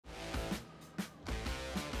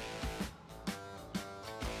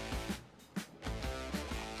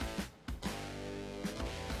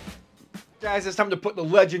Guys, it's time to put the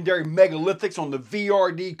legendary Megalithics on the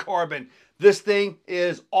VRD carbon. This thing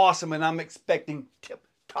is awesome and I'm expecting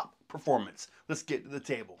tip-top performance. Let's get to the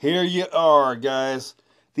table. Here you are, guys.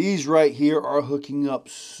 These right here are hooking up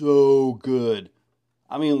so good.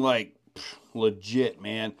 I mean, like, legit,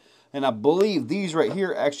 man. And I believe these right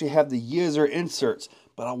here actually have the Yizzer inserts,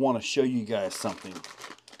 but I want to show you guys something.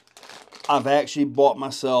 I've actually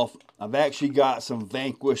got some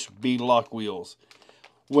Vanquish beadlock wheels.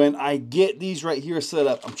 When I get these right here set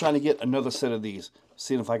up, I'm trying to get another set of these.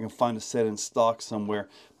 Seeing if I can find a set in stock somewhere.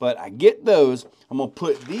 But I get those. I'm going to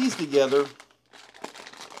put these together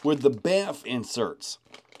with the Banff inserts.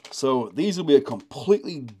 So these will be a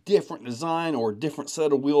completely different design or different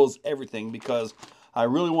set of wheels, everything. Because I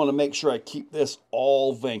really want to make sure I keep this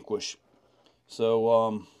all Vanquish.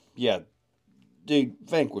 So, yeah. Dude,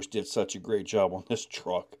 Vanquish did such a great job on this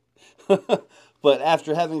truck. But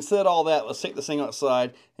after having said all that, let's take this thing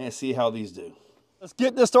outside and see how these do. Let's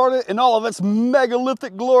get this started in all of its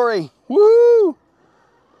megalithic glory. Woo!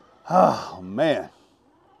 Oh, man.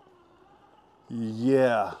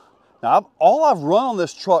 Yeah. Now, all I've run on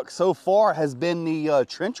this truck so far has been the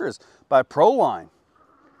trenchers by Proline.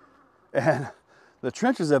 And the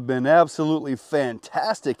trenchers have been absolutely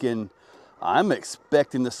fantastic, and I'm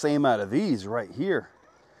expecting the same out of these right here.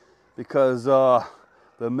 Because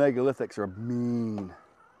the Megalithics are mean.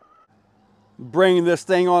 Bringing this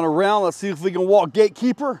thing on around, let's see if we can walk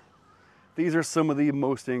Gatekeeper. These are some of the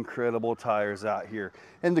most incredible tires out here.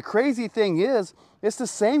 And the crazy thing is, it's the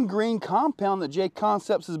same green compound that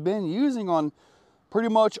JConcepts has been using on pretty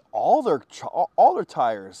much all their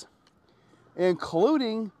tires.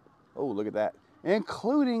 Including, oh look at that,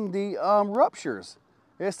 including the ruptures.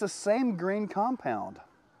 It's the same green compound.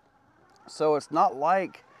 So it's not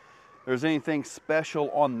like there's anything special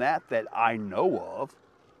on that I know of,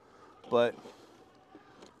 but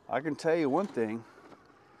I can tell you one thing.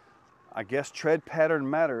 I guess tread pattern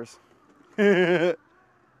matters.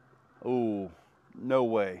 Oh, no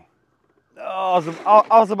way. Oh,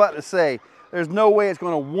 I was about to say, there's no way it's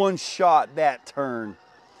going to one-shot that turn.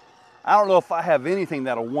 I don't know if I have anything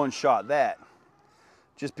that'll one-shot that,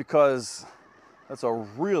 just because that's a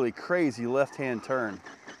really crazy left-hand turn.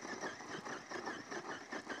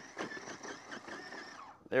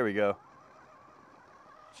 There we go.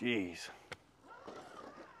 Jeez.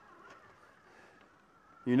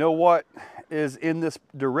 You know what is in this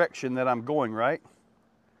direction that I'm going, right?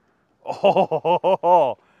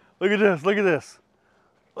 Oh, look at this, look at this.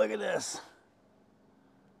 Look at this.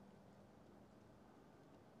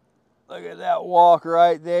 Look at that walk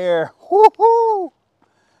right there. Woohoo!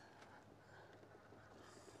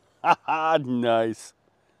 Haha, nice.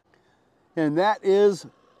 And that is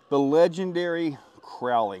the legendary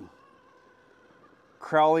Crowley.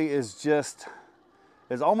 Crowley is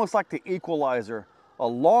almost like the equalizer. A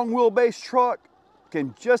long wheelbase truck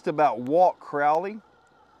can just about walk Crowley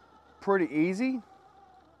pretty easy.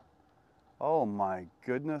 Oh my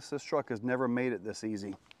goodness, this truck has never made it this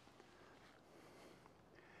easy.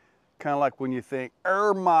 Kind of like when you think,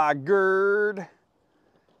 oh my god.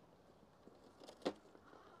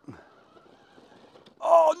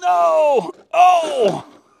 Oh no! Oh!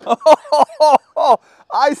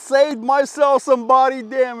 I saved myself some body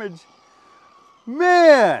damage.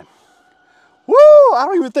 Man! Woo! I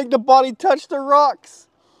don't even think the body touched the rocks.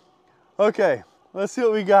 Okay, let's see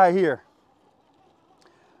what we got here.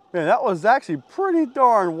 Man, that was actually pretty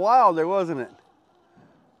darn wild there, wasn't it?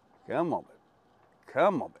 Come on, baby.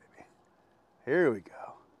 Come on, baby. Here we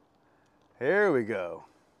go. Here we go.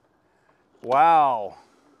 Wow.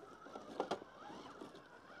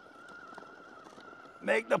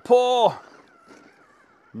 Make the pull.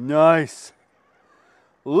 Nice.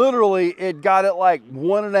 Literally, it got it like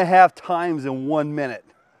 1.5 times in 1 minute.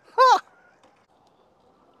 Ha!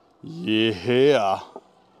 Yeah.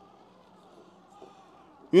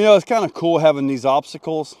 You know, it's kind of cool having these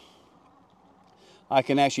obstacles. I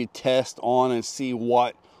can actually test on and see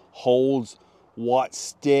what holds, what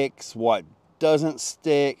sticks, what doesn't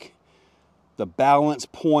stick, the balance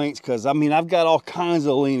points, because I mean, I've got all kinds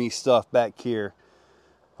of leany stuff back here.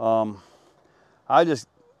 I just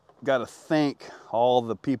got to thank all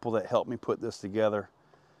the people that helped me put this together.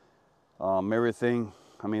 Everything,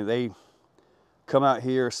 I mean, they come out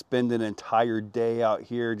here, spend an entire day out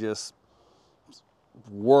here just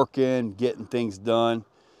working, getting things done.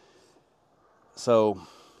 So,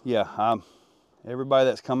 yeah, everybody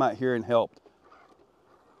that's come out here and helped.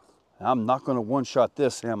 I'm not going to one-shot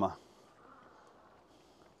this, am I?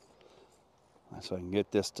 So I can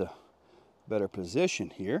get this to better position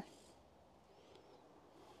here.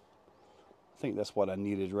 I think that's what I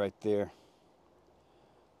needed right there.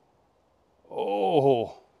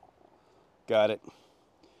 Oh, got it.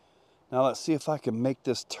 Now let's see if I can make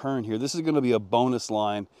this turn here. This is going to be a bonus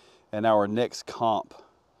line in our next comp.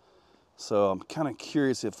 So I'm kind of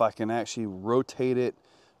curious if I can actually rotate it,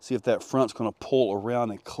 see if that front's going to pull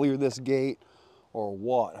around and clear this gate or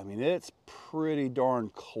what. I mean, it's pretty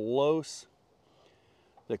darn close.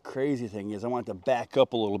 The crazy thing is I want to back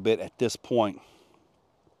up a little bit at this point.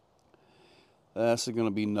 This is going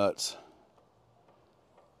to be nuts.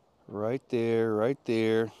 Right there, right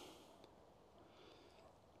there.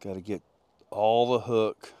 Got to get all the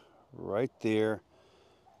hook right there.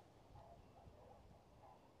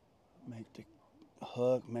 Make the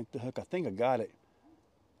hook, make the hook. I think I got it.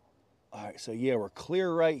 All right, so yeah, we're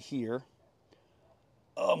clear right here.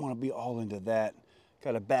 Oh, I'm going to be all into that.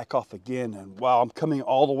 Got to back off again. And wow, I'm coming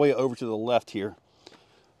all the way over to the left here.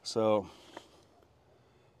 So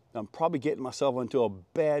I'm probably getting myself into a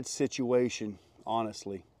bad situation,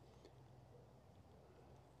 honestly.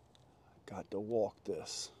 Got to walk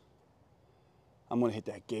this. I'm going to hit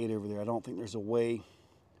that gate over there. I don't think there's a way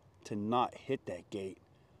to not hit that gate.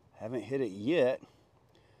 Haven't hit it yet.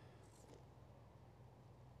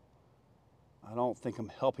 I don't think I'm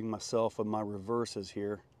helping myself with my reverses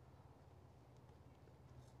here.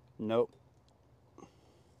 Nope.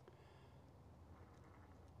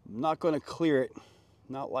 I'm not going to clear it.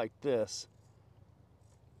 Not like this.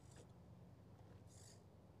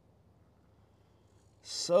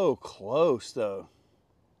 So close though.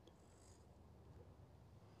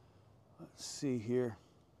 Let's see here.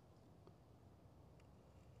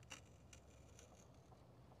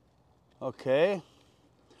 Okay.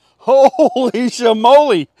 Holy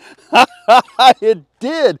shamoly! It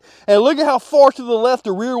did. And look at how far to the left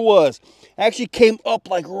the rear was. Actually came up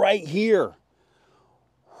like right here.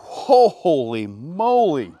 Holy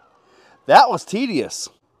moly. That was tedious.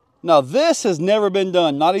 Now this has never been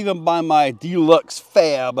done, not even by my deluxe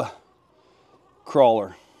fab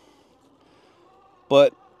crawler.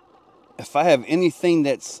 But if I have anything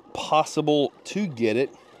that's possible to get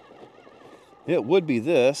it, it would be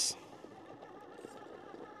this.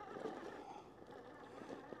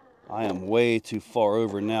 I am way too far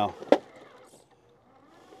over now.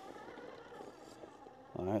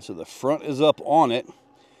 All right, so the front is up on it.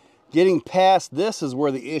 Getting past this is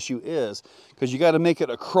where the issue is, because you got to make it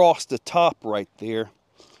across the top right there.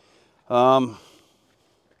 Let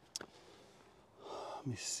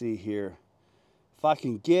me see here. If I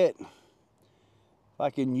can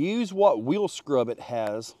use what wheel scrub it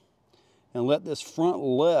has and let this front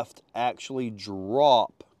left actually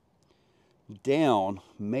drop down,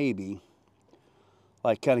 maybe,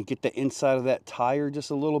 like kind of get the inside of that tire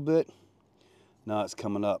just a little bit. Now it's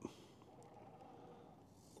coming up.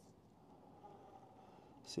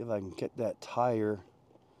 See if I can get that tire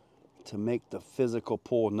to make the physical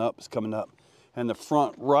pull. Nope, it's coming up. And the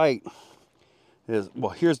front right is,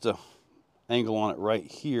 well, here's the angle on it right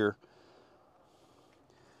here.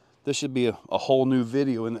 This should be a whole new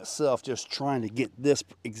video in itself, just trying to get this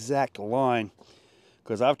exact line,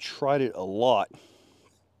 because I've tried it a lot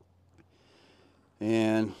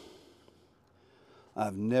and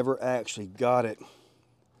I've never actually got it.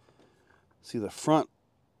 See the front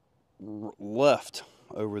left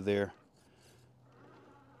over there.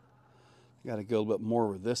 Got to go a little bit more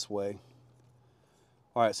over this way.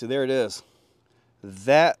 All right, so there it is.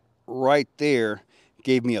 That right there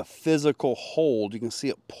gave me a physical hold. You can see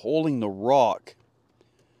it pulling the rock.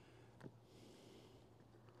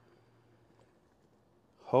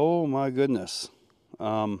 Oh my goodness.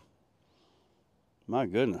 My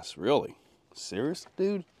goodness, really? Serious,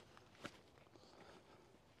 dude?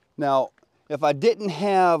 Now, if I didn't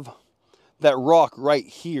have that rock right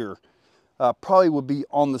here, probably would be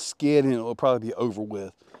on the skid and it will probably be over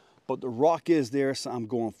with. But the rock is there, so I'm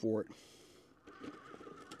going for it.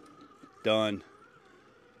 Done.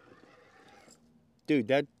 Dude,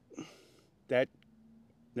 that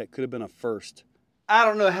could have been a first. I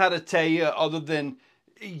don't know how to tell you other than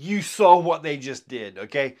you saw what they just did,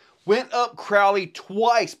 okay? Went up Crowley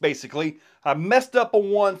twice, basically. I messed up on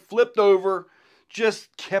one, flipped over,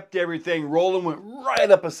 just kept everything rolling, went right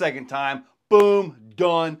up a second time. Boom,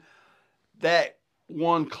 done. That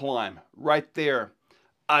one climb right there.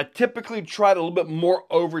 I typically try it a little bit more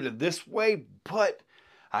over to this way, but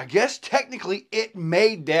I guess technically it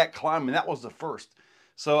made that climb, and that was the first.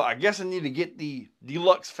 So I guess I need to get the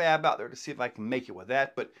deluxe fab out there to see if I can make it with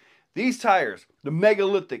that. But these tires, the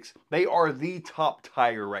Megalithics, they are the top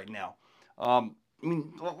tire right now. I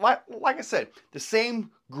mean, like I said, the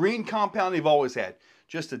same green compound they've always had,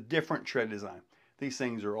 just a different tread design. These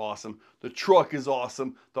things are awesome. The truck is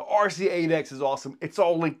awesome. The RC8X is awesome. It's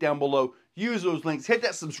all linked down below. Use those links. Hit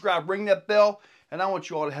that subscribe, ring that bell, and I want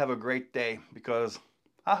you all to have a great day because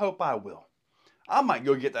I hope I will. I might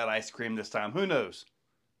go get that ice cream this time. Who knows?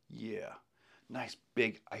 Yeah. Nice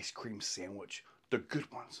big ice cream sandwich. The good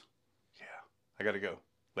ones. Yeah. I gotta go.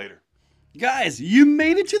 Later. Guys, you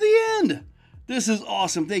made it to the end. This is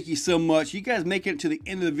awesome. Thank you so much. You guys making it to the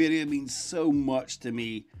end of the video means so much to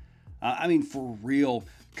me. I mean, for real.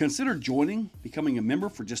 Consider joining, becoming a member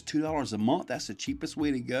for just $2 a month. That's the cheapest way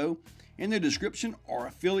to go. In the description are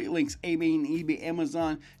affiliate links, eBay,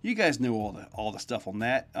 Amazon. You guys know all the stuff on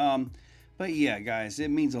that. But yeah, guys, it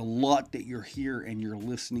means a lot that you're here and you're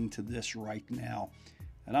listening to this right now.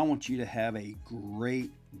 And I want you to have a great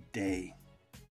day.